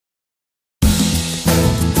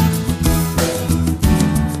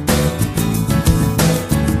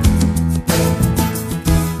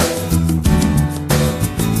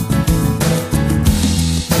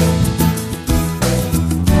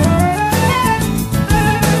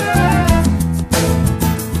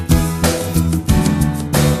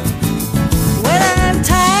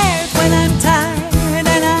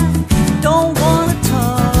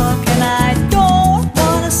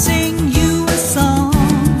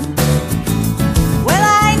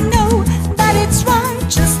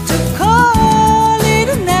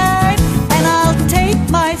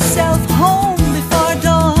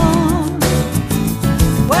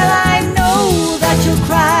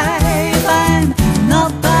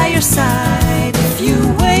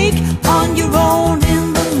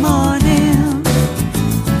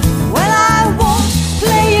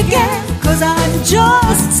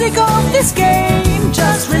sick of this game.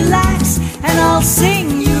 Just relax and I'll sing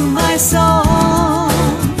you my song.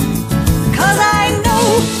 'Cause I know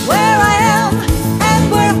where I am and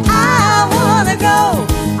where I wanna go.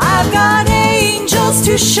 I've got angels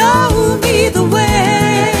to show me the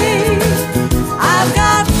way. I've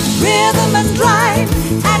got rhythm and drive,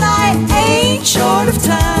 and I ain't short of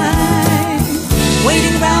time.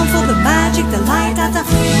 Waiting around for the magic, the light at the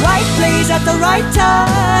right place at the right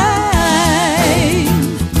time.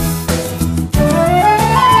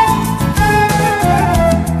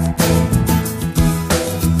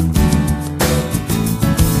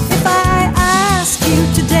 If I ask you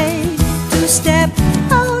today to step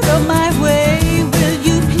out of my way, will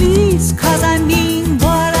you please? 'Cause I mean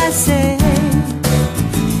what I say.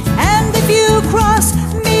 And if you cross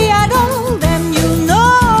me at all, then you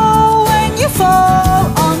know when you fall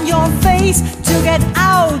on your face to get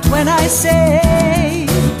out when I say.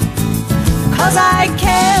 'Cause I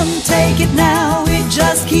can't take it now, it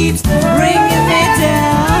just keeps bringing me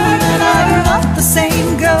down. And I'm not the same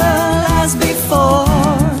girl as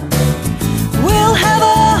before. We'll have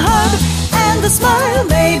a hug and a smile,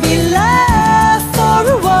 maybe laugh for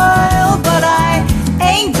a while, but I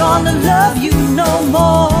ain't gonna love you no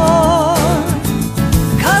more.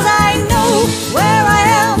 'Cause I know where I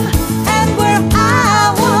am and where I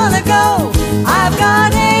wanna go. I've got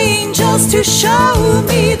angels to show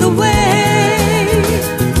me the way.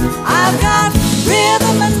 I've got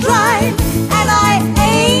rhythm and drive, and I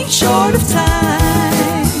ain't short of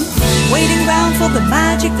time. Waiting around for the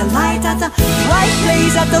magic, the light at the right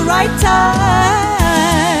place at the right time.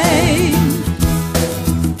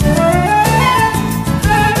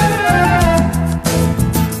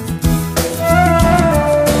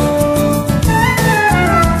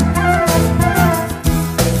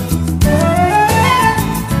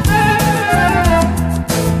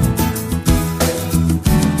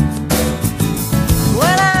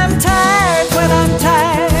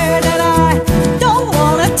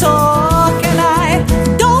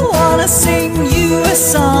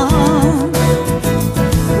 Song.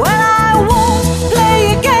 Well, I won't play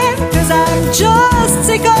again, 'cause I'm just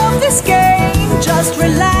sick of this game. Just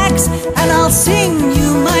relax and I'll sing you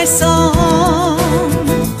my song.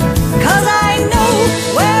 'Cause I know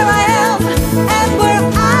where I am and where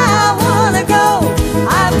I wanna go.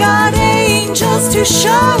 I've got angels to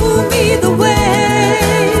show me the way.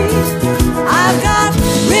 I've got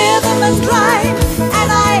rhythm and drive, and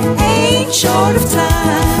I ain't short of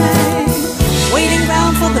time. Waiting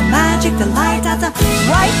around for the magic, the light at the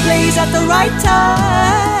right place at the right time.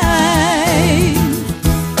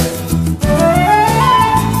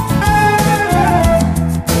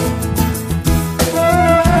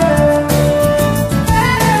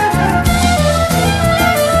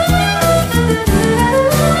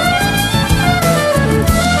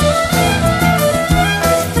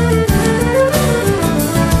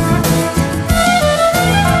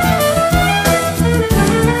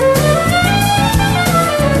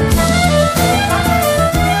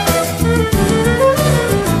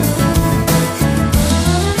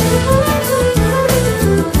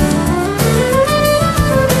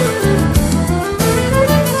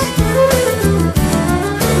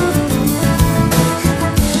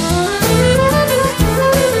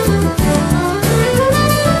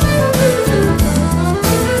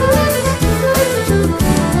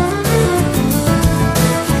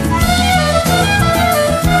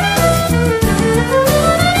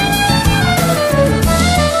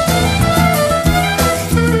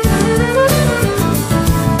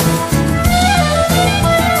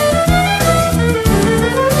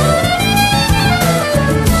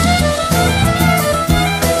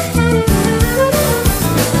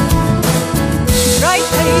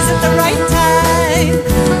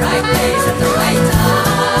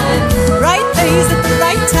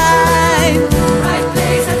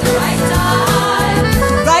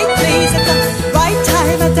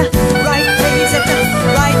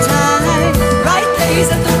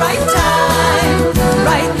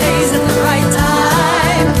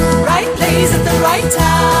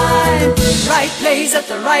 Right place at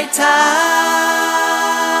the right time.